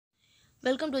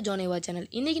Welcome to ஜானிவா channel.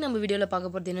 இன்றைக்கி நம்ம வீடியோவில் பார்க்க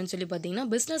போகிறது என்னென்னு சொல்லி பார்த்தீங்கன்னா,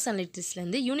 business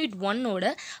அனலிட்டிக்ஸ்லேருந்து unit 1ஓட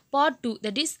part 2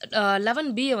 that is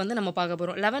 11B வந்து நம்ம பார்க்க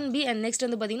போகிறோம். 11B அண்ட் நெக்ஸ்ட்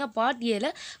வந்து பார்த்திங்கன்னா பார்ட் ஏல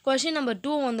கொஷின் நம்பர்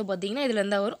 2 வந்து பார்த்திங்கன்னா இதில்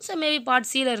இருந்தால் வரும். ஸோ மேபி பார்ட்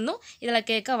சியில் இருந்தும் இதில்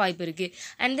கேட்க வாய்ப்பு இருக்குது.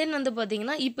 அண்ட் தென் வந்து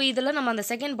பார்த்திங்கன்னா இப்போ இதில் நம்ம அந்த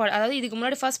செகண்ட் பார்ட், அதாவது இதுக்கு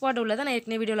முன்னாடி ஃபஸ்ட் பார்ட் உள்ளதை நான்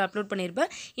ஏற்கனவே வீடியோவில் அப்லோட் பண்ணியிருப்பேன்.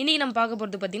 இன்றைக்கி நம்ம பார்க்க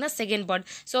போகிறது பார்த்திங்கன்னா செகண்ட் பார்ட்.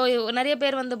 ஸோ நிறைய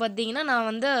பேர் வந்து பார்த்திங்கன்னா நான்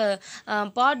வந்து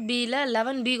பார்ட் பியில்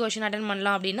 11B கொஷின் அட்டன்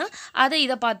பண்ணலாம் அப்படின்னா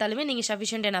இதை பார்த்தாலுமே நீங்கள்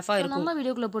சஃபிஷியன்ட் எனஃபாக இருக்கும்.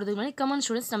 வீடியோக்குள்ள போறதுக்கு முன்னாடி கமெண்ட்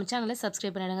ஸ்டூடெண்ட்ஸ் நம்ம சேனலை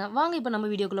சப்ஸ்கிரைப் பண்ணிடுங்க. வாங்க இப்போ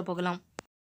நம்ம வீடியோக்குள்ள போகலாம்.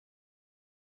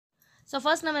 ஸோ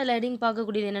ஃபர்ஸ்ட் நம்ம இதில் ஹெட்டிங்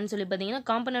பார்க்கக்கூடியது என்னென்னு சொல்லி பார்த்தீங்கன்னா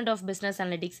காம்பனண்ட் ஆஃப் பிஸ்னஸ்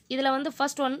அனலிட்டிக்ஸ். இதில் வந்து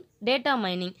first one data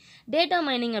mining. Data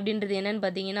mining அப்படின்றது என்னென்னு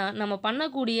பார்த்தீங்கன்னா நம்ம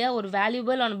பண்ணக்கூடிய ஒரு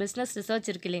வேல்யூபிள் ஆன் பிஸ்னஸ் ரிசர்ச்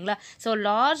இருக்குது இல்லைங்களா. ஸோ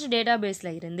லார்ஜ் டேட்டா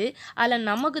பேஸில் இருந்து அதில்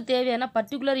நமக்கு தேவையான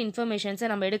பர்டிகுலர் இன்ஃபர்மேஷன்ஸை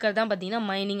நம்ம எடுக்கிறது தான் பார்த்தீங்கன்னா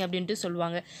மைனிங் அப்படின்ட்டு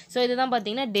சொல்லுவாங்க. ஸோ இதுதான்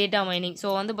பார்த்தீங்கன்னா டேட்டா மைனிங்.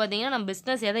 ஸோ வந்து பார்த்தீங்கன்னா நம்ம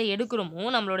பிஸ்னஸ் எதை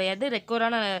எடுக்கிறோமோ நம்மளோட எது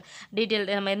ரெக்வரான டீட்டெயில்,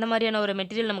 நம்ம எந்த மாதிரியான ஒரு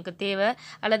மெட்டீரியல் நமக்கு தேவை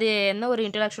அல்லது என்ன ஒரு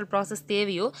இன்டலெக்சுவல் ப்ராசஸ்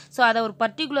தேவையோ ஸோ அதை ஒரு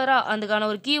பர்டிகுலராக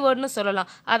அதுக்கான ஒரு கீவேர்டுன்னு சொல்லலாம்.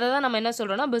 அதை தான் நம்ம என்ன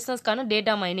சொல்கிறோம்னா பிஸ்னஸ்க்கான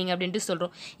டேட்டா மைனிங் அப்படின்ட்டு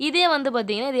சொல்கிறோம். இதே வந்து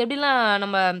பார்த்திங்கன்னா இது எப்படிலாம்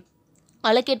நம்ம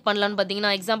அலோகேட் பண்ணலான்னு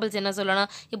பார்த்தீங்கன்னா எக்ஸாம்பிள்ஸ் என்ன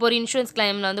சொல்லலாம். இப்போ ஒரு இன்சூரன்ஸ்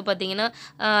கிளைமில் வந்து பார்த்தீங்கன்னா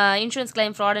இன்சூரன்ஸ்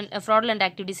கிளைம் ஃப்ராட்லண்ட்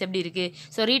ஆக்டிவிட்டிஸ் எப்படி இருக்குது,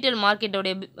 ஸோ ரீட்டைல்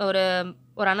மார்க்கெட்டோடைய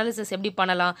ஒரு அனாலிசிஸ் எப்படி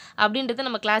பண்ணலாம் அப்படின்றத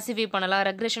நம்ம கிளாஸிஃபை பண்ணலாம்,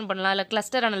 ரெக்ரெஷன் பண்ணலாம், இல்லை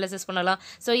கிளஸ்டர் அனாலிசிஸ் பண்ணலாம்.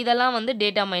 ஸோ இதெல்லாம் வந்து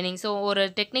டேட்டா மைனிங். ஸோ ஒரு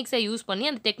டெக்னிக்ஸை யூஸ் பண்ணி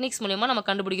அந்த டெக்னிக்ஸ் மூலிமா நம்ம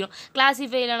கண்டுபிடிக்கிறோம்.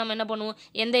 கிளாஸிஃபைல நம்ம என்ன பண்ணுவோம்,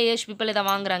 எந்த ஏஜ் பீப்பிள் இதை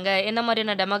வாங்குறாங்க, என்ன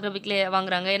மாதிரியான டெமோக்ராஃபிக்கில்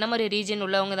வாங்குறாங்க, என்ன மாதிரி ரீஜன்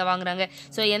உள்ளவங்க இதை வாங்குறாங்க,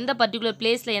 ஸோ எந்த பர்டிகுலர்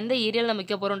பிளேஸில் எந்த ஏரியாவில் நம்ம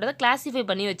வைக்க போகிறோன்றதை கிளாஸிஃபை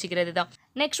பண்ணி வச்சுக்கிறது தான்.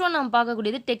 நெக்ஸ்ட் ஒன் நம்ம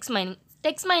பார்க்கக்கூடியது டெக்ஸ்ட் மைனிங்.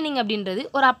 டெக்ஸ்ட் மைனிங் அப்படின்றது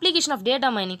ஒரு அப்ளிகேஷன் ஆஃப் டேட்டா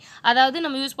மைனிங். அதாவது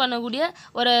நம்ம யூஸ் பண்ணக்கூடிய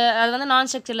அது வந்து நான்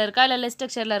ஸ்ட்ரக்சரில் இருக்கா இல்லை லெஸ்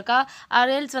ஸ்ட்ரக்சரில் இருக்கா,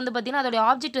 எல்ஸ் வந்து பார்த்திங்கன்னா அதோடைய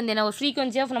ஆப்ஜெக்ட் வந்து என்ன, ஒரு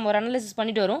ஃப்ரீக்வன்சி ஆஃப் நம்ம ஒரு அனாலிசிஸ்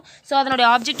பண்ணிட்டு வரும். ஸோ அதனுடைய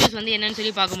ஆப்ஜெக்டிவ்ஸ் வந்து என்னன்னு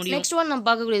சொல்லி பார்க்க முடியும். நெக்ஸ்ட் ஒன் நம்ம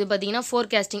பார்க்கக்கூடியது பார்த்திங்கன்னா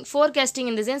ஃபோர்காஸ்டிங்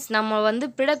இன் தி சென்ஸ் நம்ம வந்து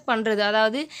ப்ரிடக்ட் பண்ணுறது,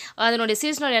 அதாவது அதனுடைய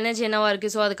சீசனல் எனர்ஜி என்னவாக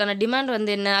இருக்குது, ஸோ அதுக்கான டிமாண்ட்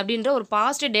வந்து என்ன அப்படின்ற ஒரு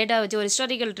பாஸ்ட் டேட்டா வச்சு ஒரு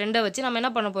ஹிஸ்டாரிக்கல் ட்ரெண்டை வச்சு நம்ம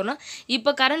என்ன பண்ண போகிறோம்னா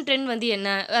இப்போ கரண்ட் ட்ரெண்ட் வந்து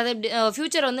என்ன, அது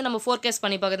ஃபியூச்சர் வந்து நம்ம ஃபோர்காஸ்ட்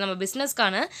பண்ணி பார்க்குறது, நம்ம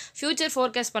பிஸ்னஸ்க்கான ஃபியூச்சர்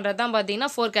ஃபோர்காஸ்ட் பண்ணுறது தான் பார்த்தீங்கன்னா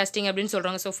ஃபோர்காஸ்டிங் அப்படின்னு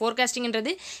சொல்கிறாங்க. ஸோ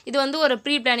ஃபோர்காஸ்டிங்கிறது இது வந்து ஒரு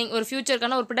ப்ரீ பிளானிங், ஒரு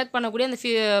ஃபியூச்சருக்கான ஒரு ப்ரிடக்ட் பண்ணக்கூடிய அந்த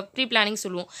ப்ரீ பிளானிங்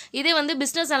சொல்லுவோம். இதே வந்து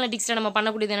பிஸ்னஸ் அனலிட்டிக்ஸில் நம்ம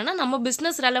பண்ணக்கூடியது என்னென்னா நம்ம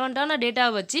பிஸ்னஸ் ரெலவெண்ட்டான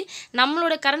டேட்டாவை வச்சு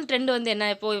நம்மளோட கரண்ட் ட்ரெண்ட் வந்து என்ன,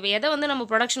 இப்போ எதை வந்து நம்ம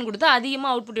ப்ரொடக்ஷன் கொடுத்தா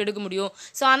அதிகமாக அவுட்புட் எடுக்க முடியும்,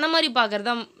 ஸோ அந்த மாதிரி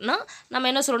பார்க்குறதுனா நம்ம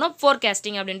என்ன சொல்கிறோம்னா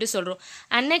ஃபோர்காஸ்டிங் அப்படின்ட்டு சொல்கிறோம்.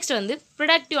 அண்ட் நெக்ஸ்ட் வந்து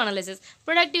productive analysis.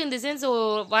 Productive in the sense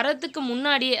வரதுக்கு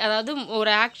முன்னாடியே, அதாவது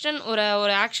ஒரு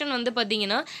ஆக்ஷன் வந்து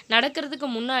பார்த்திங்கன்னா நடக்கிறதுக்கு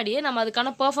முன்னாடியே நம்ம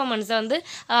அதுக்கான பெர்ஃபார்மன்ஸை வந்து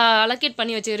அலோகேட்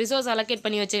பண்ணி ரிசோர்ஸ் அலோகேட்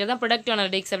பண்ணி வச்சுக்கிறது தான் ப்ரொடக்டிவ்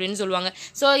அனலிட்டிக்ஸ் அப்படின்னு சொல்லுவாங்க.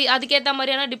 ஸோ அதுக்கேற்ற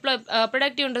மாதிரியான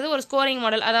ப்ரொடக்டிவ்ன்றது ஒரு ஸ்கோரிங்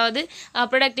மாடல், அதாவது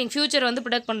ப்ரொடக்டிங் ஃபியூச்சர் வந்து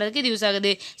ப்ரொடக்ட் பண்ணுறதுக்கு இது யூஸ்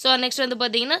ஆகுது. ஸோ நெக்ஸ்ட் வந்து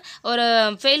பார்த்திங்கன்னா ஒரு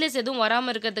ஃபெயிலியர்ஸ் எதுவும்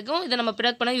வராமல் இருக்கிறதுக்கும் இதை நம்ம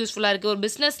ப்ரொடக்ட் பண்ண யூஸ்ஃபுல்லாக இருக்குது. ஒரு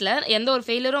பிஸ்னஸில் எந்த ஒரு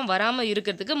ஃபெயிலியரும் வராமல்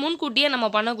இருக்கிறதுக்கு முன்கூட்டியே நம்ம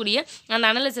பண்ணக்கூடிய அந்த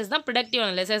அனாலிசிஸ் தான் ப்ரொடக்டிவ்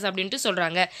அனாலிசிஸ் அப்படின்ட்டு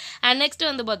சொல்கிறாங்க. அண்ட்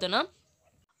நெக்ஸ்ட் வந்து பார்த்தோன்னா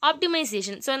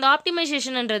ஆப்டிமைசேஷன். ஸோ இந்த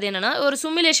ஆப்டிமைசேஷன்ன்றது என்னென்னா ஒரு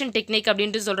சிமுலேஷன் டெக்னிக்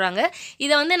அப்படின்ட்டு சொல்கிறாங்க.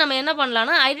 இதை வந்து நம்ம என்ன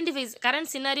பண்ணலாம்னா ஐடென்டிஃபை கரண்ட்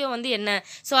சினாரியோ வந்து என்ன,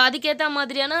 ஸோ அதுக்கேற்ற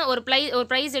மாதிரியான ஒரு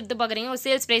ப்ரைஸ் எடுத்து பார்க்குறீங்க, ஒரு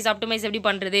சேல்ஸ் ப்ரைஸ் ஆப்டிமைஸ் எப்படி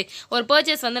பண்ணுறது, ஒரு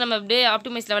பர்ச்சேஸ் வந்து நம்ம அப்படியே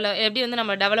ஆப்டிமைஸ் லெவலில் எப்படி வந்து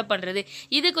நம்ம டெவலப் பண்ணுறது,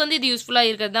 இதுக்கு வந்து இது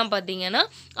யூஸ்ஃபுல்லாக இருக்கிறது தான் பார்த்தீங்கன்னா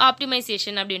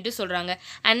ஆப்டிமைசேஷன் அப்படின்ட்டு சொல்கிறாங்க.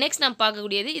 அண்ட் நெக்ஸ்ட் நம்ம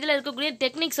பார்க்கக்கூடியது இதில் இருக்கக்கூடிய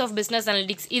டெக்னிக்ஸ் ஆஃப் பிஸ்னஸ்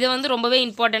அனலிட்டிக்ஸ். இது வந்து ரொம்பவே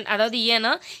இம்பார்ட்டன்ட். அதாவது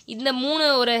ஏன்னா இந்த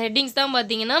 3 ஒரு ஹெட்டிங்ஸ் தான்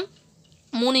பார்த்தீங்கன்னா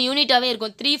 3 யூனிட்டாகவே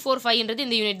இருக்கும். 3, 4, 5ன்றது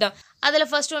இந்த யூனிட் தான். அதில்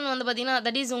ஃபர்ஸ்ட் ஒன் வந்து பார்த்தீங்கன்னா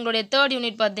தட் இஸ் உங்களுடைய தேர்ட்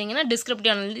யூனிட் பார்த்தீங்கன்னா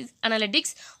டிஸ்கிரிப்டிவ்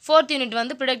அனலிட்டிக்ஸ், ஃபோர்த் யூனிட்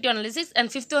வந்து ப்ரிடிக்டிவ் அனாலிசிஸ்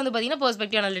அண்ட் ஃபிஃப்த் வந்து பார்த்தீங்கன்னா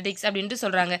பெர்ஸ்பெக்டிவ் அனலிட்டிக்ஸ் அப்படின்ட்டு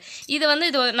சொல்கிறாங்க. இது வந்து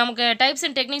நமக்கு types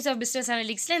and techniques of business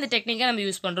அனலிட்டிக்ஸில் இந்த டெக்னிக்கை நம்ம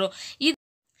யூஸ் பண்ணுறோம்.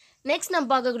 நெக்ஸ்ட் நம்ம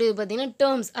பார்க்கக்கூடியது பார்த்தீங்கன்னா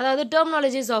டேர்ம்ஸ், அதாவது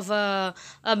டெர்மினாலஜிஸ் ஆஃப்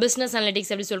பிஸ்னஸ் அனலிட்டிக்ஸ்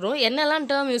எப்படி சொல்கிறோம், என்னெல்லாம்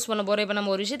டேர்ம் யூஸ் பண்ண போகிறோம். இப்போ நம்ம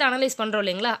ஒரு விஷயத்தை அனலைஸ் பண்ணுறோம்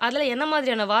இல்லைங்களா, அதில் என்ன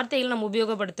மாதிரியான வார்த்தைகள் நம்ம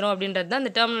உபயோகப்படுத்துகிறோம் அப்படின்றது தான்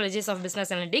இந்த டெர்மினாலஜிஸ் ஆஃப்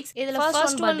பிஸ்னஸ் அனலிட்டிக்ஸ். இதில்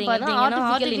ஃபர்ஸ்ட் ஒன் பார்த்தீங்கன்னா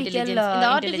ஆர்டிஃபிஷியல் இன்டெலிஜென்ஸ். இந்த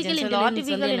ஆர்டிஃபிஷியல்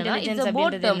இன்டெலிஜென்ஸ்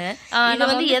அப்படின்றது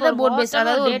இது வந்து எதர் போர்ட் பேஸ்ட்,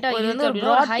 அதாவது டேட்டா வந்து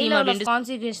ஒரு ஹை லெவல்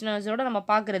கான்சிக்வன்ஸோட நம்ம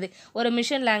பார்க்குறது ஒரு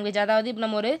மிஷின் லாங்குவேஜ். அதாவது இப்போ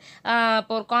நம்ம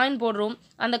இப்போ ஒரு காயின் போடுறோம்,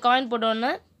 அந்த காயின்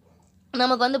போட்டோன்னே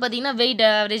நமக்கு வந்து பார்த்திங்கன்னா வெயிட்,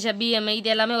 ஆவரேஜ், பிஎம்ஐ இது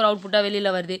எல்லாமே ஒரு அவுட்புட்டாக வெளியில்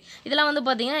வருது. இதெல்லாம் வந்து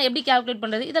பார்த்திங்கன்னா எப்படி கால்குலேட்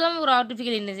பண்ணுறது, இதெல்லாம் ஒரு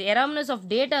ஆர்டிஃபிஷியல் இன்டெலிஜென்ஸ் எராமினஸ் ஆஃப்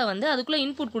டேட்டா வந்து அதுக்குள்ளே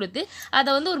இன்புட் கொடுத்து அதை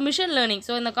வந்து ஒரு மிஷின் லேர்னிங்.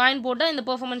 ஸோ இந்த காயின் போட்டால் இந்த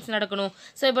பெர்ஃபார்மன்ஸ் நடக்கணும்,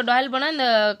 ஸோ இப்போ டயல் பண்ணால் இந்த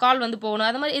கால் வந்து போகணும்,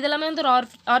 அது மாதிரி இதெல்லாமே வந்து ஒரு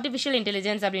ஆர்டிஃபிஷியல்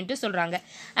இன்டெலிஜென்ஸ் அப்படின்ட்டு சொல்கிறாங்க.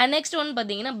 அண்ட் நெக்ஸ்ட் ஒன்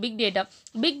பார்த்திங்கன்னா பிக்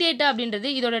டேட்டா அப்படின்றது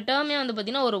இதோட டேர்மே வந்து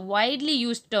பார்த்திங்கன்னா ஒரு வைட்லி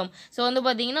யூஸ்ட் டேர்ம். ஸோ வந்து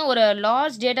பார்த்திங்கன்னா ஒரு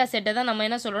லார்ஜ் டேட்டா செட்டை தான் நம்ம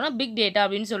என்ன சொல்கிறோம்னா பிக் டேட்டா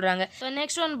அப்படின்னு சொல்கிறாங்க. ஸோ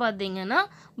நெக்ஸ்ட் ஒன் பார்த்திங்கன்னா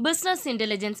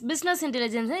பிஸ்னஸ் பிஸ்னஸ்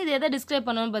இன்டெலிஜென்ஸ் இது எதை டிஸ்கிரைப்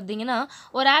பண்ணணும்னு பார்த்தீங்கன்னா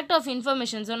ஒரு ஆக்ட் ஆஃப்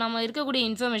இன்ஃபர்மேஷன். ஸோ நம்ம இருக்கக்கூடிய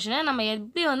இன்ஃபர்மேஷனை நம்ம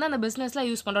எப்படி வந்து அந்த பிஸ்னஸில்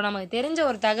யூஸ் பண்ணுறோம், நமக்கு தெரிஞ்ச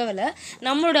ஒரு தகவலை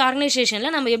நம்மளோட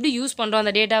ஆர்கனைசேஷனில் நம்ம எப்படி யூஸ் பண்ணுறோம்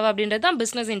அந்த டேட்டாவை அப்படின்றது தான்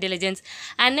business intelligence.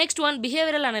 And next one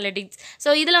behavioural analytics.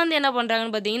 So இதில் வந்து என்ன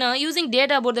பண்ணுறாங்கன்னு பார்த்தீங்கன்னா using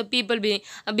data about the people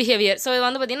behaviour. So இது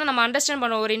வந்து பார்த்தீங்கன்னா நம்ம அண்டர்ஸ்டாண்ட்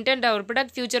பண்ணுற ஒரு இன்டென்ட், ஒரு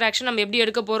ப்ராடக்ட், ஃபியூச்சர் ஆக்ஷன் நம்ம எப்படி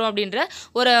எடுக்க போகிறோம் அப்படின்ற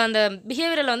ஒரு அந்த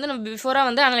பிஹேவியரில் வந்து நம்ம பிஃபோராக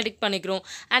வந்து அனலிட்டிக் பண்ணிக்கிறோம்.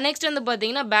 அண்ட் நெக்ஸ்ட் வந்து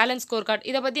பார்த்தீங்கன்னா பேலன்ஸ் ஸ்கோர் கார்டு.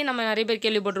 இதை பற்றி நம்ம நிறைய பேர்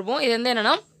கேள்விப்பட்டிருப்போம். இது வந்து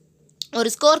என்னென்னா ஒரு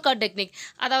ஸ்கோர் கார்டு டெக்னிக்,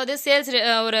 அதாவது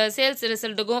ஒரு சேல்ஸ்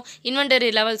ரிசல்ட்டுக்கும் இன்வென்டரி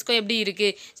லெவல்ஸ்க்கும் எப்படி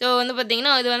இருக்குது. ஸோ வந்து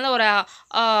பார்த்திங்கன்னா இது வந்து ஒரு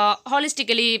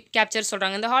ஹாலிஸ்டிக்கலி கேப்சர்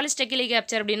சொல்கிறாங்க. இந்த ஹாலிஸ்டிக்கலி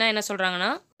கேப்சர் அப்படின்னா என்ன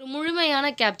சொல்கிறாங்கன்னா ஒரு முழுமையான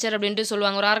கேப்சர் அப்படின்ட்டு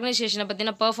சொல்லுவாங்க. ஒரு ஆர்கனைசேஷனை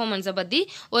பற்றின பர்ஃபார்மன்ஸை பற்றி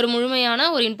ஒரு முழுமையான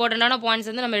ஒரு இம்பார்ட்டண்டான பாயிண்ட்ஸ்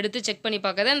வந்து நம்ம எடுத்து செக் பண்ணி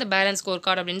பார்க்கறது அந்த பேலன்ஸ் ஸ்கோர்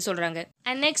கார்டு அப்படின்னு சொல்கிறாங்க.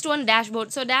 And next one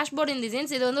dashboard. So dashboard in the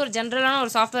sense இது வந்து ஒரு ஜென்ரலான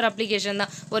ஒரு சாஃப்ட்வேர் அப்ளிகேஷன்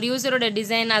தான். ஒரு யூசரோட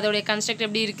டிசைன், அதோடைய கன்ஸ்ட்ரக்ட்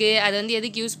எப்படி இருக்குது, அது வந்து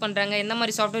எதுக்கு யூஸ் பண்ணுறாங்க, எந்த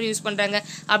மாதிரி சாஃப்ட்வேர் யூஸ் பண்ணுறாங்க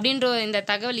அப்படின்ற இந்த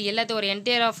தகவல் எல்லாத்தையும் ஒரு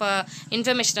என்டையர் ஆஃப்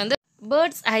இன்ஃபர்மேஷன் வந்து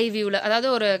பேர்ட்ஸ் ஐ வியூவில், அதாவது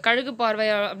ஒரு கழுகு பார்வை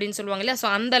அப்படின்னு சொல்லுவாங்க இல்லையா, ஸோ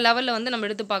அந்த லெவலில் வந்து நம்ம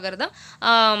எடுத்து பார்க்குறது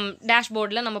தான்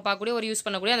டேஷ்போர்டில் நம்ம பார்க்கக்கூடிய ஒரு யூஸ்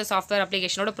பண்ணக்கூடிய அந்த சாஃப்ட்வேர்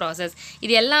அப்ளிகேஷனோட ப்ராசஸ்.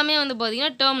 இது எல்லாமே வந்து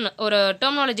பார்த்திங்கன்னா ஒரு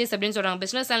டெர்மினாலஜிஸ் அப்படின்னு சொல்கிறாங்க.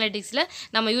 பிஸ்னஸ் அனலிட்டிக்ஸில்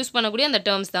நம்ம யூஸ் பண்ணக்கூடிய அந்த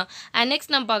டேர்ம்ஸ் தான். அண்ட்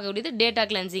நெக்ஸ்ட் நம்ம பார்க்கக்கூடியது டேட்டா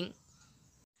கிளென்சிங்.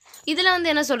 இதில் வந்து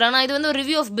என்ன சொல்கிறாங்கன்னா இது வந்து ஒரு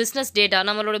ரிவ்யூ ஆஃப் பிஸ்னஸ் டேட்டா,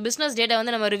 நம்மளோட பிஸ்னஸ் டேட்டா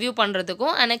வந்து நம்ம ரிவ்யூ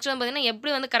பண்ணுறதுக்கும். அண்ட் நெக்ஸ்ட் வந்து பார்த்திங்கன்னா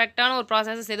எப்படி வந்து கரெக்டான ஒரு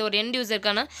ப்ராசஸஸ் செய்து ஒரு எண்ட்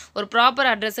யூசருக்கான ஒரு ப்ராப்பர்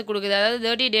அட்ரஸை கொடுக்குது. அதாவது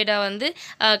 30 டேட்டா வந்து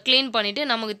க்ளீன் பண்ணிவிட்டு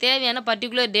நமக்கு தேவையான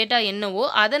பர்டிகுலர் டேட்டா என்னவோ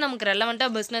அதை நமக்கு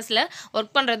ரெலவெண்ட்டாக பிஸ்னஸில்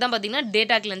ஒர்க் பண்ணுறது தான் பார்த்திங்கன்னா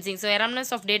data cleansing. So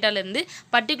எரம்னஸ் of டேட்டாலேருந்து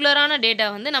பர்டிகுலரான data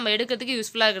வந்து நம்ம எடுக்கிறதுக்கு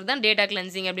யூஸ்ஃபுல்லாக இருக்கிறது தான் டேட்டா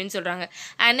கிளென்சிங் அப்படின்னு சொல்கிறாங்க.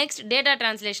 And next data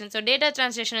translation. So data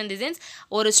translation in the sense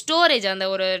ஒரு ஸ்டோரேஜ், அந்த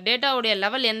ஒரு டேட்டாவுடைய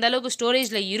லெவல் எந்த அளவுக்கு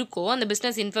ஸ்டோரேஜில் இருக்கோ அந்த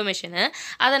பிஸ்னஸ் இன்ஃபர்மேஷனை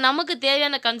அதை நமக்கு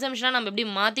தேவையான கன்சம்ஷனாக நம்ம எப்படி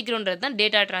மாற்றிக்கிறோன்றது தான்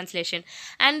டேட்டா ட்ரான்ஸ்லேஷன்.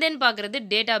 அண்ட் தென் பார்க்குறது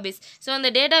டேட்டா பேஸ். ஸோ அந்த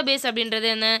டேட்டா பேஸ் அப்படின்றது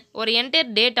என்ன, ஒரு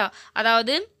என்டையர் டேட்டா,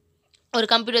 அதாவது ஒரு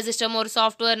கம்ப்யூட்டர் சிஸ்டம், ஒரு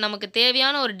சாஃப்ட்வேர், நமக்கு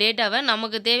தேவையான ஒரு டேட்டாவை,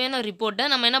 நமக்கு தேவையான ஒரு ரிப்போர்ட்டை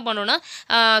நம்ம என்ன பண்ணோன்னா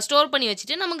ஸ்டோர் பண்ணி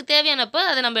வச்சுட்டு நமக்கு தேவையானப்போ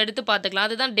அதை நம்ம எடுத்து பார்த்துக்கலாம்.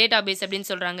 அதுதான் டேட்டா பேஸ் அப்படின்னு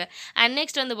சொல்கிறாங்க. அண்ட்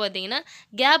நெக்ஸ்ட் வந்து பார்த்திங்கன்னா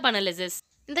கேப் அனாலிசிஸ்.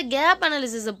 இந்த கேப்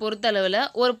அனாலிசிஸை பொறுத்தளவில்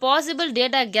ஒரு பாசிபிள்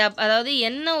டேட்டா கேப், அதாவது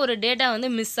என்ன ஒரு டேட்டா வந்து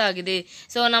மிஸ் ஆகுது,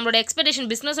 ஸோ நம்மளோட எக்ஸ்பெக்டேஷன்,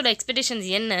 பிஸ்னஸோட எக்ஸ்பெக்டேஷன்ஸ்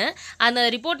என்ன, அந்த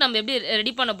ரிப்போர்ட் நம்ம எப்படி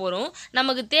ரெடி பண்ண போகிறோம்,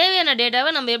 நமக்கு தேவையான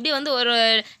டேட்டாவை நம்ம எப்படி வந்து ஒரு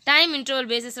டைம் இன்டர்வல்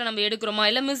பேசிஸில் நம்ம எடுக்கிறோமா,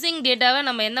 இல்லை மிஸ்ஸிங் டேட்டாவை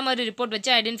நம்ம எந்த மாதிரி ரிப்போர்ட்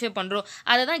வச்சு ஐடென்டிஃபை பண்ணுறோம்,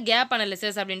 அதை தான் கேப்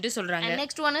அனாலிசிஸ் அப்படின்ட்டு சொல்கிறாங்க.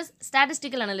 Next one is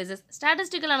statistical analysis.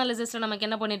 Statistical அனாலிசிஸில் நமக்கு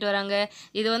என்ன பண்ணிட்டு வராங்க,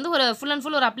 இது வந்து ஒரு ஃபுல் அண்ட்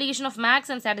ஃபுல் ஒரு application of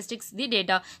maths and statistics the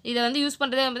data. இதை வந்து யூஸ்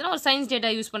பண்ணுறதே பார்த்தீங்கன்னா ஒரு சயின்ஸ்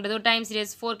டேட்டா யூஸ் பண்ணுறது, ஒரு time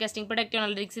serious, forecasting, predictive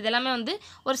analytics, இது எல்லாமே வந்து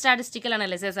ஒரு ஸ்டாட்டிஸ்டிக்கல்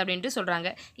அனாலிசிஸ் அப்படின்ட்டு சொல்கிறாங்க.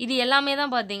 இது எல்லாமே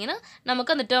தான் பார்த்தீங்கன்னா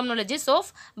நமக்கு அந்த terminologies of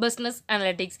business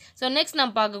analytics. So next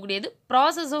நம்ம பார்க்கக்கூடியது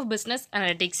process of business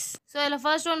analytics. So இதில்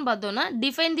ஃபர்ஸ்ட் ஒன் பார்த்தோன்னா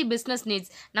டிஃபைன் தி பிஸ்னஸ்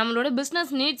நீட்ஸ். நம்மளோட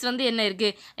பிஸ்னஸ் நீட்ஸ் வந்து என்ன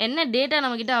இருக்குது, என்ன டேட்டா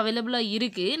நம்மக்கிட்ட அவைலபிளாக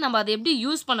இருக்குது, நம்ம அதை எப்படி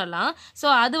யூஸ் பண்ணலாம், ஸோ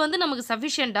அது வந்து நமக்கு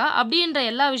சஃபிஷியண்ட்டாக அப்படின்ற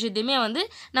எல்லா விஷயத்தையுமே வந்து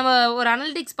நம்ம ஒரு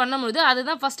அனாலிட்டிக்ஸ் பண்ணும்போது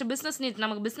அதுதான் ஃபஸ்ட்டு பிஸ்னஸ் நீட்ஸ்,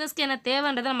 நமக்கு பிஸ்னஸ்க்கு என்ன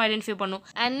தேவைன்றதை நம்ம ஐடென்டிஃபை பண்ணும்.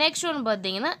 அண்ட் நெக்ஸ்ட் ஒன்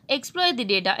பார்த்தீங்கன்னா எக்ஸ்ப்ளாய்ட் தி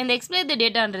டேட்டா. இந்த எக்ஸ்ப்ளாய்ட் தி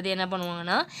டேட்டான்றது என்ன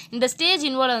பண்ணுவாங்கன்னா இந்த ஸ்டேஜ்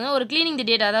இன்வால்வ் வந்து ஒரு க்ளீனிங் தி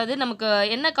டேட்டா, அதாவது நமக்கு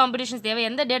என்ன காம்படிஷன்ஸ் தேவை,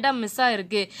 எந்த டேட்டா மிஸ்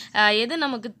ஆகிருக்கு, எது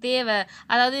நமக்கு தேவை,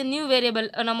 அதாவது நியூ வேரியபிள்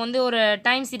நம்ம வந்து ஒரு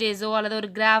டைம் சீரீஸோ அல்லது ஒரு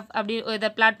கிராஃப் அப்படி இதை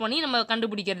பிளாட் பண்ணி நம்ம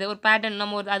கண்டுபிடிக்கிறது, ஒரு பேட்டர்ன்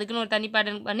நம்ம ஒரு அதுக்குன்னு ஒரு தனி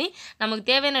பேட்டர்ன் பண்ணி நமக்கு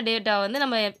தேவையான டேட்டா வந்து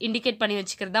நம்ம இண்டிகேட் பண்ணி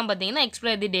வச்சுக்கிறது தான் பார்த்தீங்கன்னா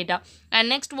exploit the data. And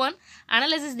next one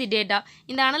analysis the data.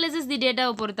 இந்த அனலைசிஸ் தி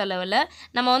டேட்டாவை பொறுத்தளவில்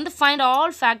நம்ம வந்து find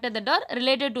all factor that R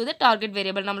related to the target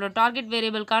variable. நம்மளோட டார்கெட்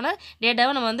வேரியபிளுக்கான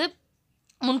டேட்டாவை நம்ம வந்து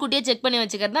முன்கூட்டியே செக் பண்ணி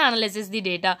வச்சுக்கிறது தான் analysis the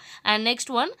data. And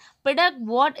next one ப்ரிடக்ட்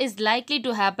what is likely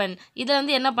to happen. இதில்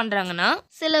வந்து என்ன பண்ணுறாங்கன்னா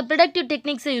சில ப்ரிடக்டிவ்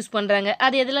டெக்னிக்ஸை யூஸ் பண்ணுறாங்க.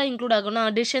 அது எதெல்லாம் இன்க்ளூட் ஆகும்னா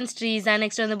டிசிஷன்ஸ் ட்ரீஸ், அண்ட்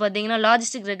நெக்ஸ்ட் வந்து பார்த்தீங்கன்னா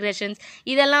லாஜிஸ்டிக் ரெக்ரெஷன்ஸ்,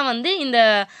 இதெல்லாம் வந்து இந்த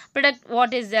ப்ரிடக்ட்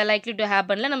வாட் இஸ் லைக்லி டு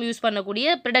ஹேப்பனில் நம்ம யூஸ்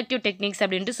பண்ணக்கூடிய ப்ரிடக்டிவ் டெக்னிக்ஸ்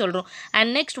அப்படின்ட்டு சொல்கிறோம்.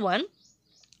 And next one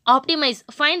optimise,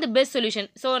 find the best solution.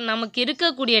 So நமக்கு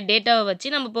இருக்கக்கூடிய டேட்டாவை வச்சு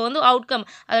நம்ம இப்போ வந்து அவுட்கம்,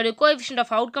 அதோடைய கோஎஃபிஷியன்ட்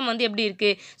ஆஃப் அவுட்கம் வந்து எப்படி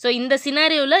இருக்குது, ஸோ இந்த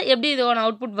சினாரியோவில் எப்படி இதோட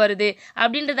அவுட்புட் வருது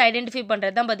அப்படின்றத ஐடென்டிஃபை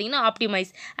பண்ணுறது தான் பார்த்தீங்கன்னா ஆப்டிமைஸ்.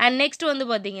 அண்ட் நெக்ஸ்ட் வந்து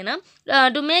பார்த்தீங்கன்னா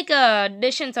டு மேக்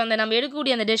டெசிஷன்ஸ், அந்த நம்ம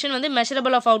எடுக்கக்கூடிய அந்த டெசிஷன் வந்து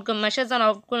measurable of outcome, measures on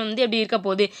outcome வந்து எப்படி இருக்க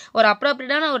போகுது, ஒரு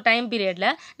அப்ராப்ரியேட்டான ஒரு டைம் பீரியடில்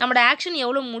நம்மளோட ஆக்ஷன்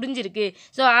எவ்வளோ முடிஞ்சிருக்கு,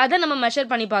 ஸோ அதை நம்ம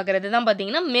மெஷர் பண்ணி பார்க்குறது தான்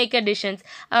பார்த்தீங்கன்னா make a decisions,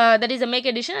 that is a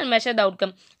make a decision and measure the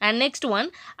outcome. And next one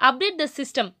update the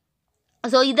system.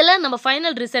 So இதில் நம்ம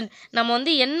ஃபைனல் ரிசல்ட் நம்ம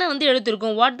வந்து என்ன வந்து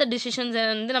எடுத்திருக்கோம், வாட் த டிசிஷன்ஸ்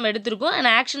வந்து நம்ம எடுத்திருக்கோம் அண்ட்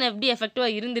ஆக்ஷன் எப்படி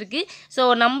எஃபெக்டிவாக இருந்திருக்கு. ஸோ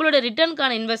நம்மளோட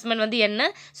ரிட்டர்னுக்கான இன்வெஸ்ட்மெண்ட் வந்து என்ன,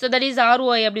 ஸோ தட் இஸ்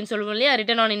ROI அப்படின்னு சொல்லுவோம் இல்லையா,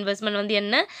 ரிட்டர்ன் ஆன் இன்வெஸ்ட்மெண்ட் வந்து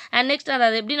என்ன, அண்ட் நெக்ஸ்ட் அதை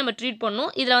எப்படி நம்ம ட்ரீட்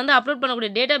பண்ணணும், இதில் வந்து அப்லோட்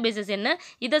பண்ணக்கூடிய டேட்டா பேசஸ் என்ன,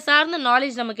 இதை சார்ந்த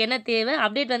நாலேஜ் நமக்கு என்ன தேவை,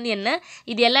 அப்டேட் வந்து என்ன,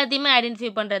 இது எல்லாத்தையுமே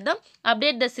ஐடென்டிஃபை பண்ணுறது தான்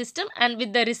update the system and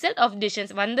with the result of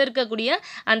decisions. வந்திருக்கக்கூடிய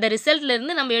அந்த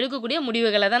ரிசல்ட்லேருந்து நம்ம எடுக்கக்கூடிய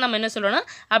முடிவுகளை தான் நம்ம என்ன சொல்லணும்னா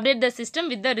update the system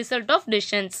with the result of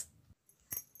decisions.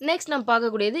 Next நம்ம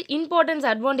பார்க்கக்கூடியது importance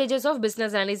advantages of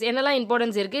business analyse. என்னெல்லாம்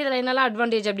இம்பார்ட்டன்ஸ் இருக்குது, இதில் என்னெல்லாம்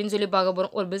அட்வான்டேஜ் அப்படின்னு சொல்லி பார்க்க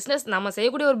போகிறோம். ஒரு பிஸ்னஸ் நம்ம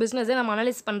செய்யக்கூடிய ஒரு பிஸ்னஸை நம்ம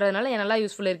அனலைஸ் பண்ணுறதுனால என்னெல்லாம்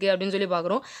யூஸ்ஃபுல் இருக்குது அப்படின்னு சொல்லி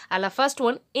பார்க்குறோம். அதில் ஃபர்ஸ்ட்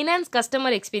ஒன் இன்ஹான்ஸ்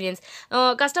கஸ்டமர் எக்ஸ்பீரியன்ஸ்.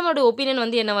 கஸ்டமரோட ஒப்பீனியன்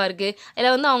வந்து என்னவா இருக்குது,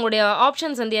 இதில் வந்து அவங்களுடைய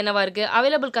ஆப்ஷன்ஸ் வந்து என்னவா இருக்குது,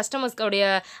 அவைலபிள் கஸ்டமர்ஸ்களுடைய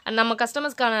நம்ம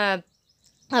கஸ்டமர்ஸ்க்கான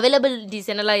அவைலபிலிட்டிஸ்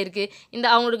என்னெல்லாம் இருக்குது, இந்த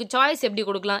அவங்களுக்கு சாய்ஸ் எப்படி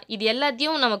கொடுக்கலாம், இது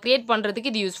எல்லாத்தையும் நம்ம க்ரியேட் பண்ணுறதுக்கு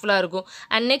இது யூஸ்ஃபுல்லாக இருக்கும்.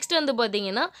 அண்ட் நெக்ஸ்ட் வந்து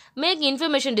பார்த்திங்கன்னா மேக்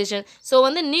இன்ஃபர்மேஷன் டிசிஷன். ஸோ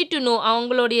வந்து நீட் டு நோ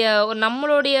அவங்களுடைய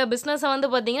நம்மளுடைய பிஸ்னஸை வந்து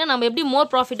பார்த்திங்கன்னா நம்ம எப்படி மோர்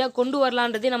ப்ராஃபிட்டாக கொண்டு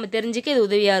வரலான்றதே நம்ம தெரிஞ்சுக்க இது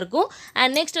உதவியாக இருக்கும்.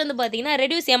 அண்ட் நெக்ஸ்ட் வந்து பார்த்திங்கன்னா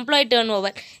ரெடியூஸ் எம்ப்ளாயி டர்ன்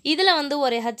ஓவர். இதில் வந்து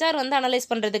ஒரு HR வந்து அனலைஸ்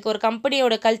பண்ணுறதுக்கு ஒரு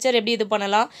கம்பெனியோட கல்ச்சர் எப்படி இது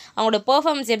பண்ணலாம், அவங்களோட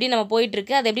பெர்ஃபார்மன்ஸ் எப்படி நம்ம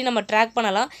போயிட்டுருக்கு, அதை எப்படி நம்ம ட்ராக்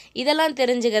பண்ணலாம், இதெல்லாம்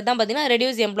தெரிஞ்சுக்கிறது தான் பார்த்திங்கன்னா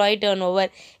reduce employee turn over.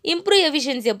 Improve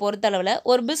எஃபிஷியன்சியை பொறுத்தளவில்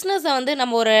ஒரு பிஸ்னஸை வந்து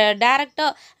நம்ம ஒரு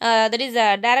that is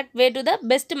direct way to the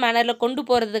best மேனரில் கொண்டு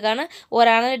போகிறதுக்கான ஒரு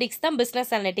அனலிட்டிக்ஸ் தான்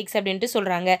பிஸ்னஸ் அனலிட்டிக்ஸ் அப்படின்ட்டு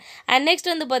சொல்கிறாங்க. அண்ட் நெக்ஸ்ட்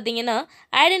வந்து பார்த்திங்கன்னா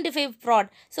ஐடென்டிஃபை ஃப்ராட்.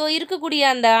 ஸோ இருக்கக்கூடிய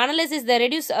அந்த அனலைசிஸ் த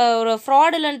ரெடியூஸ் ஒரு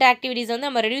ஃப்ராடுலண்ட் ஆக்டிவிட்டீஸ் வந்து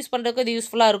நம்ம ரெடியூஸ் பண்ணுறதுக்கு இது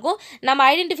யூஸ்ஃபுல்லாக இருக்கும். நம்ம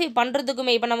ஐடென்டிஃபை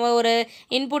பண்ணுறதுக்குமே இப்போ நம்ம ஒரு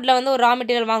இன்புட்டில் வந்து ஒரு ரா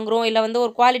மெட்டீரியல் வாங்குகிறோம், இல்லை வந்து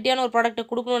ஒரு குவாலிட்டியான ஒரு ப்ராடக்ட்டை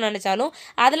கொடுக்கணும்னு நினச்சாலும்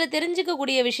அதில்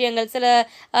தெரிஞ்சிக்கக்கூடிய விஷயங்கள் சில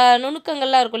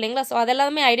நுணுக்கங்கள்லாம் இருக்கும் இல்லைங்களா. ஸோ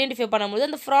அதெல்லாமே ஐடென்டிஃபை பண்ணும்போது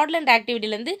அந்த ஃப்ராட்லண்ட்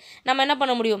ஆக்டிவிட்டிலேருந்து நம்ம என்ன பண்ண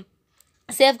முடியும்,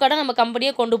 சேஃப்கார்டாக நம்ம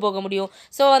கம்பெனியை கொண்டு போக முடியும்.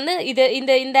 ஸோ வந்து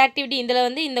இந்த ஆக்டிவிட்டி இதில்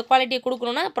வந்து இந்த குவாலிட்டியை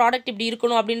கொடுக்கணுன்னா ப்ராடக்ட் இப்படி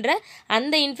இருக்கணும் அப்படின்ற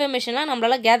அந்த இன்ஃபர்மேஷன்லாம்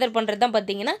நம்மளால் கேதர் பண்ணுறது தான்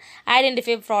பார்த்திங்கன்னா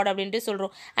ஐடென்டிஃபை ஃப்ராட் அப்படின்ட்டு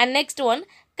சொல்கிறோம். And next one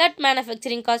cut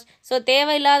manufacturing cost. So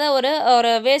தேவையில்லாத ஒரு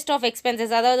வேஸ்ட் ஆஃப்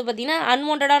எக்ஸ்பென்சஸ், அதாவது பார்த்திங்கன்னா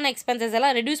அன்வான்டான எக்ஸ்பென்சஸ்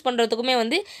எல்லாம் ரெடியூஸ் பண்ணுறதுக்குமே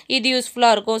வந்து இது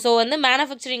யூஸ்ஃபுல்லாக இருக்கும். ஸோ வந்து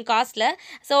மேனுஃபேக்சரிங் காஸ்ட்டில்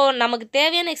ஸோ நமக்கு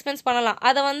தேவையான எக்ஸ்பென்ஸ் பண்ணலாம்,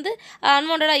 அதை வந்து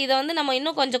அன்வான்டாக இதை வந்து நம்ம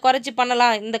இன்னும் கொஞ்சம் குறைச்சி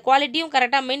பண்ணலாம், இந்த குவாலிட்டியும்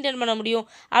கரெக்டாக மெயின்டைன் பண்ண முடியும்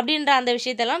அப்படின்ற அந்த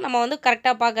விஷயத்தெல்லாம் நம்ம வந்து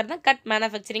கரெக்டாக பார்க்குறது தான் கட்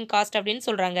மேனுஃபேக்சரிங் காஸ்ட் அப்படின்னு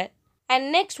சொல்கிறாங்க. அண்ட்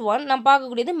நெக்ஸ்ட் ஒன் நம்ம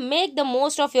பார்க்கக்கூடியது make the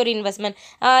most of your investment.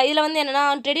 இதில் வந்து என்னென்னா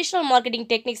ட்ரெடிஷ்னல் மார்க்கெட்டிங்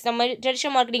டெக்னிக்ஸ், நம்ம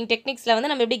ட்ரெடிஷ்னல் மார்க்கெட்டிங் டெக்னிக்ஸில் வந்து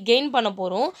நம்ம எப்படி கெயின் பண்ண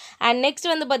போகிறோம். அண்ட் நெக்ஸ்ட்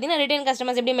வந்து பார்த்திங்கன்னா ரிட்டைன்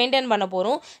கஸ்டமர்ஸ் எப்படி மெயின்டைன் பண்ண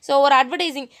போகிறோம். ஸோ ஒரு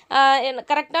அட்வர்டைசிங்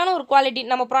கரெக்டான ஒரு குவாலிட்டி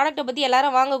நம்ம ப்ராடக்ட்டை பற்றி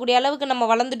எல்லாரும் வாங்கக்கூடிய அளவுக்கு நம்ம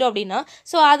வளர்ந்துட்டோம் அப்படின்னா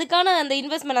ஸோ அதுக்கான அந்த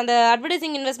இன்வெஸ்ட்மெண்ட், அந்த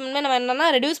அட்வர்டைசிங் இன்வெஸ்ட்மெண்ட்மே நம்ம என்னென்னா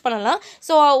ரெடியூஸ் பண்ணலாம்.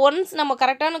 ஸோ ஒன்ஸ் நம்ம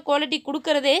கரெக்டான குவாலிட்டி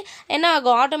கொடுக்குறதே என்ன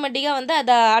ஆகும், ஆட்டோமேட்டிக்காக வந்து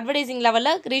அதை அட்வர்டைசிங்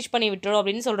லெவலில் ரீச் பண்ணி விட்டுரும்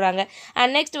அப்படின்னு சொல்கிறாங்க.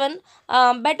 And next one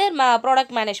better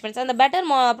product management. அந்த பெட்டர்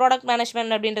ப்ராடக்ட்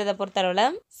மேனேஜ்மெண்ட் அப்படின்றத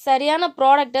பொறுத்தளவில் சரியான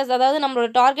ப்ராடக்டர்ஸ், அதாவது நம்மளோட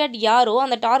டார்கெட் யாரோ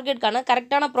அந்த டார்கெட்டுக்கான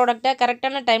கரெக்டான ப்ராடக்ட்டை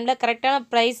கரெக்டான டைமில் கரெக்டான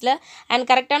ப்ரைஸில் அண்ட்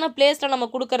கரெக்டான பிளேஸில் நம்ம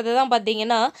கொடுக்கறது தான்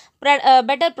பார்த்திங்கன்னா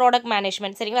பெட்டர் ப்ராடக்ட்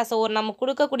மேனேஜ்மெண்ட். சரிங்களா. ஸோ நம்ம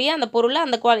கொடுக்கக்கூடிய அந்த பொருளை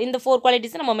இந்த 4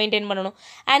 குவாலிட்டிஸை நம்ம மெயின்டைன் பண்ணணும்.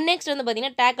 அண்ட் நெக்ஸ்ட் வந்து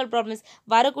பார்த்திங்கன்னா டேக்கிள் ப்ராப்ளம்ஸ்.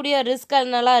 வரக்கூடிய ரிஸ்க்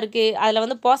என்னெல்லாம் இருக்குது, அதில்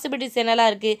வந்து பாசிபிலிட்டிஸ் என்னெல்லாம்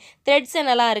இருக்குது, த்ரெட்ஸ்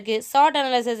என்னெல்லாம் இருக்குது, ஷார்ட்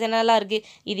அனாலிசிஸ் என்னெல்லாம் இருக்குது,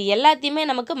 இது எல்லாத்தையுமே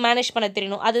நமக்கு மேனேஜ் பண்ண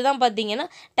தெரியணும். அதுதான் பார்த்திங்கன்னா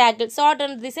tackle. Short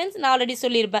and the sense நான் ஆல்ரெடி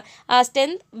சொல்லியிருப்பேன்,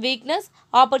 ஸ்ட்ரென்த், வீக்னஸ்,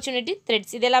 ஆப்பர்ச்சுனிட்டி,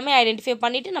 த்ரெட்ஸ் இதெல்லாமே ஐடென்டிஃபை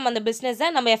பண்ணிவிட்டு நம்ம அந்த பிஸ்னஸை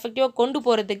நம்ம எஃபெக்டிவாக கொண்டு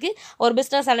போகிறதுக்கு ஒரு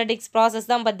பிஸ்னஸ் அனலிட்டிக்ஸ் ப்ராசஸ்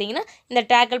தான் பார்த்திங்கன்னா இந்த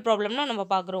டேக்கிள் ப்ராப்ளம்னா நம்ம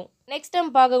பார்க்குறோம். நெக்ஸ்ட் டைம்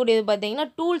பார்க்கக்கூடியது பார்த்திங்கன்னா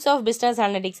டூல்ஸ் ஆஃப் பிஸ்னஸ்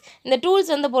அனலிட்டிக்ஸ். இந்த டூல்ஸ்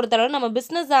வந்து பொறுத்தளவு நம்ம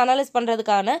பிஸ்னஸ் அனலைஸ்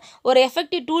பண்ணுறதுக்கான ஒரு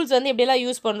எஃபெக்டிவ் டூல்ஸ் வந்து எப்படியெல்லாம்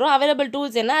யூஸ் பண்ணுறோம், அவைலபிள்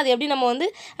டூல்ஸ் என்ன, அது எப்படி நம்ம வந்து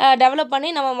டெவலப் பண்ணி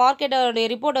நம்ம மார்க்கெட்டோடைய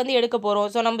ரிப்போர்ட் வந்து எடுக்க போகிறோம்.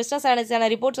 ஸோ நம்ம பிஸ்னஸ் அனலிஸ்டான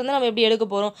ரிப்போர்ட்ஸ் வந்து நம்ம எப்படி எடுக்க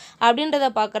போகிறோம் அப்படின்றத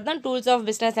பார்க்குறது தான் டூல்ஸ் ஆஃப்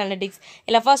பிஸ்னஸ் அனலிட்டிக்ஸ்.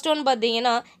 இல்லை ஃபர்ஸ்ட் ஒன்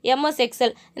பார்த்திங்கன்னா MS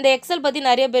எக்ஸல். இந்த எக்ஸல் பற்றி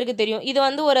நிறைய பேருக்கு தெரியும். இது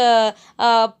வந்து ஒரு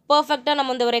பர்ஃபெக்டாக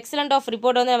நம்ம இந்த ஒரு எக்ஸலண்ட் ஆஃப்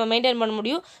ரிப்போர்ட் வந்து நம்ம மெயின்டைன் பண்ண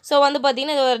முடியும். ஸோ வந்து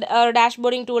பார்த்திங்கன்னா இது ஒரு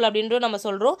டேஷ்போர்டிங் டூல் அப்படின்ட்டு நம்ம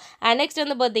சொல்கிறோம். அண்ட் நெக்ஸ்ட்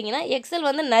வந்து பார்த்திங்கன்னா எக்ஸல்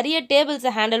வந்து நிறைய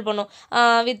டேபிள்ஸை ஹேண்டில் பண்ணும்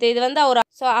வித் இது வந்து ஒரு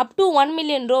so up to 1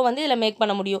 million row வந்து இதில் மேக்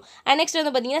பண்ண முடியும். அண்ட் நெக்ஸ்ட்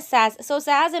வந்து பார்த்திங்கன்னா SAS. ஸோ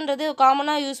SASன்றது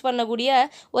காமனாக யூஸ் பண்ணக்கூடிய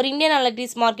ஒரு இந்தியன்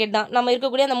அனலிட்டிக்ஸ் மார்க்கெட் தான். நம்ம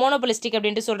இருக்கக்கூடிய அந்த மோனோபலிஸ்டிக்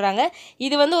அப்படின்ட்டு சொல்கிறாங்க.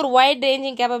 இது வந்து ஒரு வைட்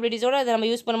ரேஞ்சிங் கேப்பபிலிட்டிஸோடு அதை நம்ம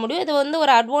யூஸ் பண்ண முடியும். இது வந்து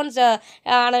ஒரு அட்வான்ஸ்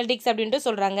அனலிட்டிக்ஸ் அப்படின்ட்டு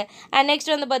சொல்கிறாங்க. அண்ட்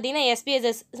நெக்ஸ்ட் வந்து பார்த்திங்கன்னா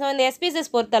SPSS. ஸோ இந்த SPSS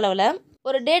பொறுத்தளவில்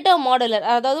ஒரு டேட்டா மாடலர்,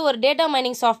 அதாவது ஒரு டேட்டா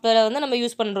மைனிங் சாஃப்ட்வேரை வந்து நம்ம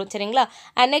யூஸ் பண்ணுறோம். சரிங்களா.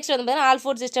 அண்ட் நெக்ஸ்ட் வந்து பார்த்தீங்கன்னா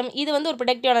ஆல்ஃபோர்ட் சிஸ்டம். இது வந்து ஒரு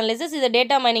ப்ரொடக்டிவ் அனாலிசிஸ், இது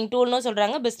டேட்டா மைனிங் டூல்னு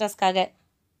சொல்கிறாங்க பிஸ்னஸ்க்காக.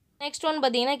 நெக்ஸ்ட் ஒன்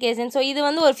பார்த்தீங்கன்னா கேசன். ஸோ இது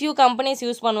வந்து ஒரு ஃபியூ கம்பெனிஸ்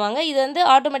யூஸ் பண்ணுவாங்க. இது வந்து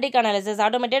ஆட்டோமேட்டட்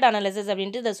அனாலிசிஸ்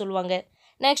அப்படின்ட்டு இதை சொல்லுவாங்க.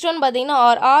 நெக்ஸ்ட் ஒன் பார்த்தீங்கன்னா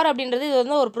ஆர் அப்படின்றது இது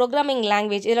வந்து ஒரு ப்ரோக்ராமிங்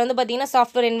லாங்குவேஜ். இதில் வந்து பார்த்தீங்கன்னா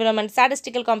சாஃப்ட்வேர் என்விரான்மெண்ட்,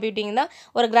 ஸ்டாட்டிஸ்டிக்கல் கம்ப்யூட்டிங் தான்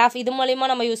ஒரு கிராஃப் இது மூலிமா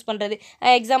நம்ம யூஸ் பண்ணுறது.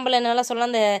 எக்ஸாம்பிள் என்னெல்லாம்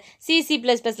சொல்லலாம், அந்த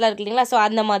C++லாம் இருக்கு இல்லைங்களா, ஸோ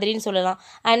அந்த மாதிரின்னு சொல்லலாம்.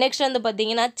 நெக்ஸ்ட் வந்து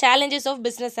பார்த்தீங்கன்னா challenges of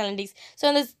business analytics. So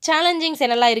அந்த சேலஞ்சிங்ஸ்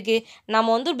என்னெல்லாம் இருக்குது, நம்ம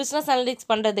வந்து பிஸ்னஸ் அனலிட்டிக்ஸ்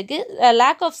பண்ணுறதுக்கு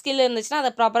லேக் ஆஃப் ஸ்கில் இருந்துச்சுன்னா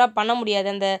அதை ப்ராப்பராக பண்ண முடியாது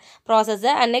அந்த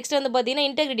ப்ராசஸை. அண்ட் நெக்ஸ்ட் வந்து பார்த்தீங்கன்னா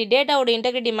இன்டெகிரிட்டி, டேட்டாவோட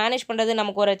இன்டெகிரிட்டி மேனேஜ் பண்ணுறது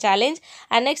நமக்கு ஒரு சேலஞ்ச்.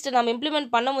 அண்ட் நெக்ஸ்ட் நம்ம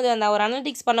இம்ப்ளிமெண்ட் பண்ணும்போது அந்த ஒரு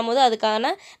அனலிட்டிக்ஸ் பண்ணும்போது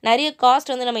அதுக்கான நிறைய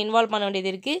காஸ்ட் வந்து நம்ம இன்வால்வ் பண்ண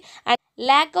வேண்டியது இருக்குது. And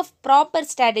lack of proper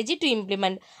strategy to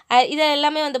implement. இது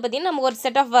எல்லாமே வந்து பார்த்திங்கன்னா நமக்கு ஒரு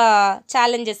செட் ஆஃப்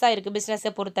சேலஞ்சஸாக இருக்குது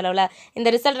பிஸ்னஸை பொறுத்தளவில்.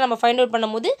 இந்த ரிசல்ட் நம்ம ஃபைண்ட் அவுட்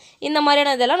பண்ணும்போது இந்த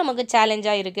மாதிரியான இதெல்லாம் நமக்கு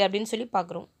சேலஞ்சாக இருக்குது அப்படின்னு சொல்லி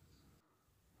பார்க்குறோம்.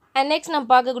 அண்ட் நெக்ஸ்ட் நம்ம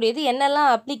பார்க்கக்கூடியது என்னெல்லாம்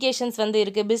அப்ளிகேஷன்ஸ் வந்து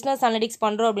இருக்குது பிஸ்னஸ் அனலிட்டிக்ஸ்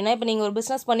பண்ணுறோம் அப்படின்னா, இப்போ நீங்கள் ஒரு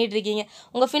பிஸ்னஸ் பண்ணிட்டு இருக்கீங்க,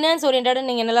 உங்கள் ஃபினான்ஸ் ஓரியன்டாக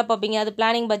நீங்கள் என்னெல்லாம் பார்ப்பீங்க, அது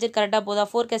பிளானிங் பட்ஜெட் கரெக்டாக போதா,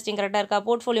 ஃபோர்காஸ்டிங் கரெக்டாக இருக்கா,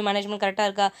 போர்ட்ஃபோலியோ மேனேஜ்மெண்ட் கரெக்டாக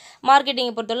இருக்கா,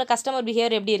 மார்க்கெட்டிங்கை பொறுத்தவரை கஸ்டமர்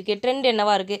பிஹேவியர் எப்படி இருக்குது, ட்ரெண்ட்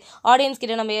என்னவா இருக்குது, ஆடியன்ஸ்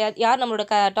கிட்ட நம்ம யார்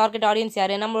நம்மளோட டார்கெட் ஆடியன்ஸ்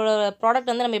யார், நம்மளோட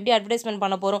ப்ராடக்ட் வந்து நம்ம எப்படி அட்வர்டைஸ்மெண்ட்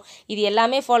பண்ண போகிறோம், இது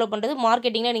எல்லாமே ஃபாலோ பண்ணுறது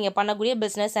மார்க்கெட்டிங்கில் நீங்கள் பண்ணக்கூடிய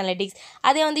பிஸ்னஸ் அனலிட்டிக்ஸ்.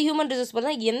 அதே வந்து ஹியூமன் ரிசோர்ஸ்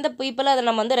பார்த்தா எந்த பீப்புளை அதை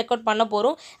நம்ம வந்து ரெக்கார்ட் பண்ண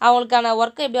போகிறோம், அவங்களுக்கான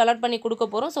ஒர்க்கை எப்படி அலாட் பண்ணி கொடுக்க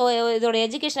போகிறோம், ஸோ இதோட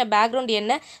எஜுகேஷன் பேக்ரவுண்ட்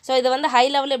என்ன, ஸோ இதை வந்து ஹை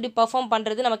லெவலில் எப்படி பர்ஃபார்ம்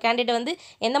பண்ணுறது, நம்ம கேண்டிடேட் வந்து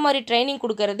எந்த மாதிரி ட்ரைனிங்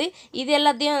கொடுக்கறது, இது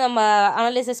எல்லாத்தையும் நம்ம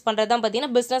அனலைசிஸ் பண்ணுறது தான்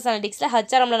பார்த்தீங்கன்னா பிஸ்னஸ் அனலிட்டிக்ஸில்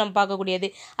HRMல நம்ம பார்க்கக்கூடியது.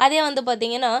 அதே வந்து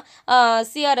பார்த்தீங்கன்னா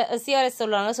சிஆர்எஸ்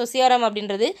சொல்லுவாங்க. ஸோ சிஆர்எம்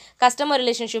அப்படின்றது கஸ்டமர்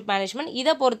ரிலேஷன்ஷிப் மேனேஜ்மெண்ட்.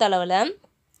 இதை பொறுத்த அளவில்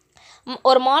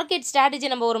ஒரு மார்க்கெட் ஸ்ட்ராட்டஜி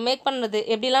நம்ம ஒரு மேக் பண்ணுறது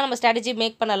எப்படிலாம் நம்ம ஸ்ட்ராட்டஜி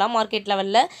மேக் பண்ணலாம் மார்க்கெட்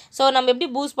லெவலில், ஸோ நம்ம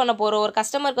எப்படி பூஸ்ட் பண்ண போகிறோம், ஒரு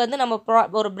கஸ்டமருக்கு வந்து நம்ம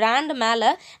ஒரு பிராண்ட்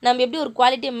மேலே நம்ம எப்படி ஒரு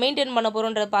குவாலிட்டியை மெயின்டைன் பண்ண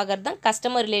போகிறோன்றதை பார்க்குறது தான்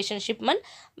கஸ்டமர் ரிலேஷன்ஷிப்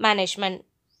மேனேஜ்மெண்ட்.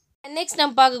 நெக்ஸ்ட்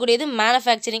நம்ம பார்க்கக்கூடியது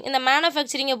மேனுஃபேக்சரிங். இந்த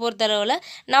மேனுஃபேக்சரிங்கை பொறுத்தளவில்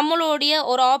நம்மளுடைய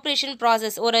ஒரு ஆப்ரேஷன்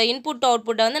ப்ராசஸ், ஒரு இன்புட்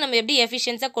அவுட்புட்டை வந்து நம்ம எப்படி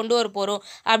எஃபிஷியன்ஸாக கொண்டு வர போகிறோம்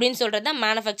அப்படின்னு சொல்கிறது தான்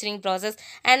மேனுஃபேக்சரிங் ப்ராசஸ்.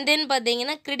 அண்ட் தென்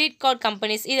பார்த்தீங்கன்னா கிரெடிட் கார்டு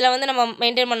கம்பெனிஸ், இதில் வந்து நம்ம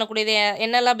மெயின்டைன் பண்ணக்கூடியது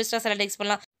என்னெல்லாம் பிஸ்னஸ் அனலிட்டிக்ஸ்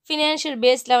பண்ணலாம், ஃபினான்ஷியல்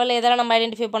பேஸ் லெவலில் எதெல்லாம் நம்ம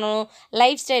ஐடென்டிஃபை பண்ணணும்,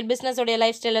 லைஃப் ஸ்டைல் பிஸ்னஸோடைய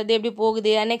லைஃப் ஸ்டைல் அது எப்படி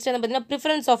போகுது, அண்ட் நெக்ஸ்ட் வந்து பார்த்திங்கன்னா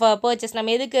ப்ரிஃபரன்ஸ் ஆஃப் பர்ச்சேஸ்,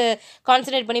 நம்ம எதுக்கு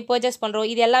கான்சன்ட்ரேட் பண்ணி பர்ச்சேஸ் பண்ணுறோம்,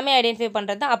 இது எல்லாமே ஐடென்டிஃபை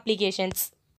பண்ணுறது தான் அப்ளிகேஷன்ஸ்.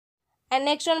 அண்ட்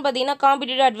நெக்ஸ்ட் ஒன் பார்த்தீங்கன்னா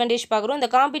காம்படிட்டிவ் அட்வான்டேஜ் பார்க்குறோம். இந்த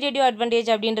காம்படிட்டிவ் அட்வான்டேஜ்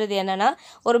அப்படின்றது என்னென்னா,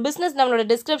 ஒரு பிஸ்னஸ் நம்மளோட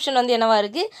டிஸ்கிரிப்ஷன் வந்து என்னவா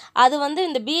இருக்குது, அது வந்து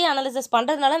இந்த BA அனாலிசிஸ்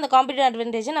பண்ணுறதுனால இந்த காம்படிட்டிவ்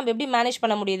அட்வான்டேஜை நம்ம எப்படி மேனேஜ்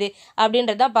பண்ண முடியுது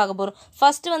அப்படின்றது தான் பார்க்க போகிறோம்.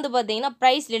 ஃபஸ்ட்டு வந்து பார்த்தீங்கன்னா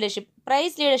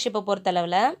ப்ரைஸ் லீடர்ஷிப்பை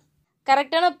பொறுத்தளவில்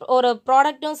கரெக்டான ஒரு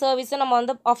ப்ராடக்ட்டும் சர்வீஸும் நம்ம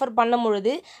வந்து ஆஃபர் பண்ணும்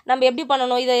பொழுது நம்ம எப்படி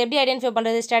பண்ணணும், இதை எப்படி ஐடென்டிஃபை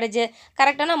பண்ணுறது, ஸ்ட்ராட்டஜி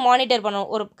கரெக்டான மானிட்டர் பண்ணணும்.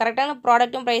 ஒரு கரெக்டான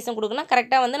ப்ராடக்ட்டும் ப்ரைஸும் கொடுக்கணும்,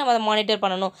 கரெக்டாக வந்து நம்ம அதை மானிட்டர்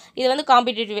பண்ணணும். இது வந்து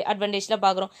காம்படிட்டிவ் அட்வான்டேஜில்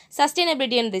பார்க்குறோம்.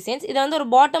 சஸ்டைனபிலிட்டி இன் தி சென்ஸ், இதை வந்து ஒரு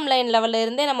பாட்டம் லைன் லெவலில்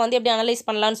இருந்தே நம்ம வந்து எப்படி அனலைஸ்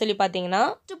பண்ணலாம்னு சொல்லி பார்த்தீங்கன்னா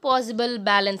பாசிபிள்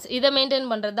பேலன்ஸ், இதை மெயின்டைன்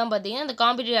பண்ணுறது தான் பார்த்தீங்கன்னா இந்த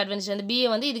காம்படிட்டிவ் அட்வான்டேஜ் அந்த BA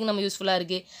வந்து இதுக்கு நம்ம யூஸ்ஃபுல்லாக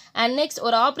இருக்குது. அண்ட் நெக்ஸ்ட்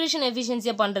ஒரு ஆப்ரேஷன்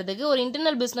எஃபிஷியன்சியை பண்ணுறதுக்கு ஒரு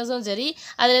இன்டர்னல் பிஸ்னஸும் சரி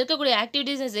அதில் இருக்கக்கூடிய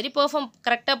ஆக்டிவிட்டீஸும் சரி பெர்ஃபார்ம்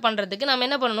கரெக்டாக பண்ணுறதுக்கு நம்ம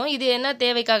என்ன பண்ணணும், இது என்ன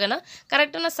தேவைக்காக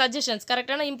கரெக்டான சஜஷன்ஸ்,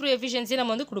 கரெக்டான இம்ப்ரூவ் எஃபிஷியன்சி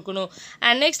நம்ம வந்து கொடுக்கணும்.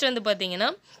 அண்ட் நெக்ஸ்ட் வந்து பார்த்தீங்கன்னா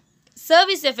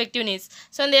சர்வீஸ் எஃபெக்டிவ்னஸ்.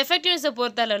 ஸோ அந்த எஃபெக்டிவ்னஸை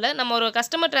பொறுத்தளவில் நம்ம ஒரு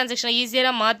கஸ்டமர் டிரான்சாக்ஷனை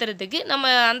ஈஸியாக மாற்றுறதுக்கு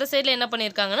நம்ம அந்த சைடில் என்ன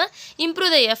பண்ணியிருக்காங்கன்னா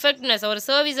இம்ப்ரூவ் த எஃபெக்டிவ்னஸ், ஒரு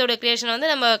சர்வீஸோட க்ரியேஷன்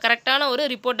வந்து நம்ம கரெக்டான ஒரு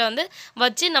ரிப்போர்ட்டை வந்து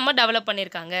வச்சு நம்ம டெவலப்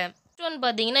பண்ணியிருக்காங்க. ஒன்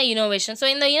பார்த்தீங்கன்னா இனோவேஷன். ஸோ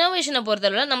இந்த இனோவேஷனை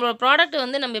பொறுத்தவரை நம்மளோட ப்ராடக்ட்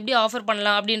வந்து நம்ம எப்படி ஆஃபர்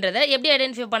பண்ணலாம் அப்படின்றத எப்படி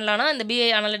ஐடென்டிஃபை பண்ணலாம்னா இந்த BA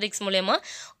அனாலிட்டிக்ஸ் மூலமா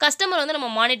கஸ்டமர் வந்து நம்ம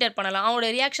மானிட்டர் பண்ணலாம். அவங்களோட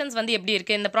ரியாக்ஷன்ஸ் வந்து எப்படி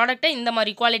இருக்குது, இந்த ப்ராடக்ட்டை இந்த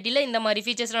மாதிரி குவாலிட்டியில் இந்த மாதிரி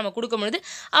ஃபீச்சர்ஸ் நம்ம கொடுக்கும்பொழுது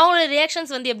அவங்களோட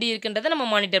ரியாக்ஷன்ஸ் வந்து எப்படி இருக்குன்றதை நம்ம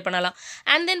மானிட்டர் பண்ணலாம்.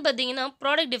 அண்ட் தென் பார்த்தீங்கன்னா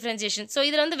ப்ராடக்ட் டிஃப்ரென்சியேஷன். ஸோ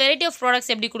இதில் வந்து வெரைட்டி ஆஃப்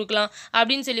ப்ராடக்ட்ஸ் எப்படி கொடுக்கலாம்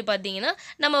அப்படின்னு சொல்லி பார்த்தீங்கன்னா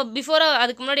நம்ம பிஃபோராக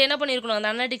அதுக்கு முன்னாடி என்ன பண்ணியிருக்கணும்,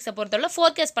 அந்த அனாலிட்டிக்ஸை பொறுத்தவரை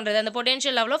ஃபோர்காஸ்ட் பண்ணுறது, அந்த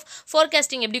பொட்டென்ஷியல் லெவல் ஆஃப்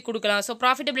ஃபோர்காஸ்டிங் எப்படி கொடுக்கலாம், ஸோ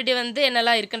ப்ராஃபிட்டபிலிட்டி வந்து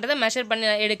என்னெல்லாம் இருக்குன்றதை மெஷர் பண்ணி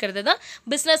எடுக்கிறது தான்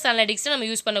பிஸ்னஸ் அனலிட்டிக்ஸ் நம்ம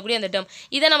யூஸ் பண்ணக்கூடிய அந்த டேர்ம்.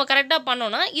 இதை நம்ம கரெக்டாக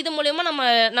பண்ணோம்னா இது மூலமா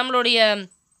நம்மளுடைய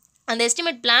அந்த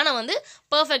எஸ்டிமேட் பிளானை வந்து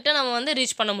பர்ஃபெக்டாக நம்ம வந்து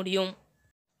ரீச் பண்ண முடியும்.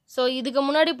 ஸோ இதுக்கு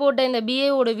முன்னாடி போட்ட இந்த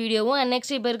BAவோட வீடியோவும் அண்ட்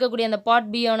நெக்ஸ்ட் இப்போ இருக்கக்கூடிய அந்த பார்ட்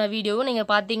B ஆன வீடியோவும் நீங்கள்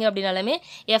பார்த்தீங்க அப்படின்னாலுமே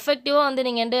எஃபெக்டிவாக வந்து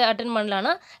நீங்கள் வந்து அட்டன்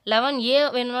பண்ணலான்னா 11A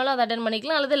வேணுனாலும் அதை அட்டன்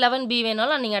பண்ணிக்கலாம், அல்லது 11B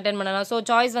வேணாலும் நீங்கள் அட்டன் பண்ணலாம். ஸோ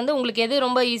சாய்ஸ் வந்து உங்களுக்கு எது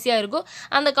ரொம்ப ஈஸியாக இருக்கோ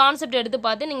அந்த கான்செப்ட் எடுத்து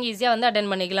பார்த்து நீங்கள் ஈஸியாக வந்து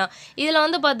அட்டன் பண்ணிக்கலாம். இதில்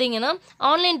வந்து பார்த்தீங்கன்னா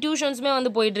ஆன்லைன் டியூஷன்ஸுமே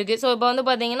வந்து போயிட்டுருக்கு. ஸோ இப்போ வந்து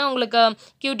பார்த்தீங்கன்னா உங்களுக்கு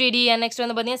QTD அண்ட் நெக்ஸ்ட்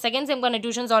வந்து பார்த்தீங்கன்னா செகண்ட் செம்க்கான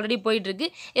டியூஷன்ஸ் ஆல்ரெடி போயிட்டுருக்கு.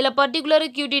 இல்லை பர்டிகுலர்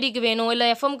QTDக்கு வேணும் இல்லை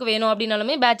FMக்கு வேணும்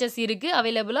அப்படின்னாலுமே பேச்சஸ் இருக்குது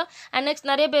அவைலபிளாக. அண்ட் நெக்ஸ்ட்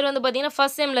நிறைய பேர் வந்து பார்த்தீங்கன்னா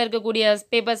ஃபர்ஸ்ட் செம்மில் இருக்கக்கூடிய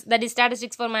papers, that is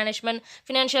statistics for management,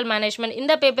 financial management,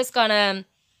 இந்த பேப்பர்ஸ்க்கான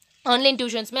ஆன்லைன்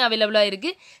டியூஷன்ஸுமே அவைலபிளாக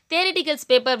இருக்குது. தியரிட்டிக்கல்ஸ்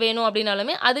பேப்பர் வேணும்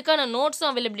அப்படின்னாலுமே அதுக்கான நோட்ஸும்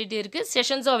அவைலபிலிட்டி இருக்குது,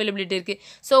 செஷன்ஸும் அவைலபிலிட்டி இருக்குது.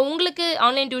 ஸோ உங்களுக்கு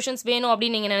ஆன்லைன் டியூஷன்ஸ் வேணும்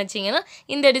அப்படின்னு நீங்கள் நினச்சிங்கன்னா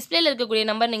இந்த டிஸ்பிளேல இருக்கக்கூடிய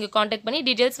நம்பர் நீங்கள் காண்டாக்ட் பண்ணி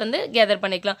டீட்டெயில்ஸ் வந்து கேதர்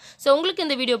பண்ணிக்கலாம். ஸோ உங்களுக்கு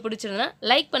இந்த வீடியோ பிடிச்சிருந்தா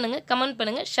லைக் பண்ணுங்கள், கமெண்ட்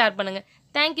பண்ணுங்கள், ஷேர் பண்ணுங்கள்.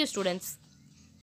 Thank you students.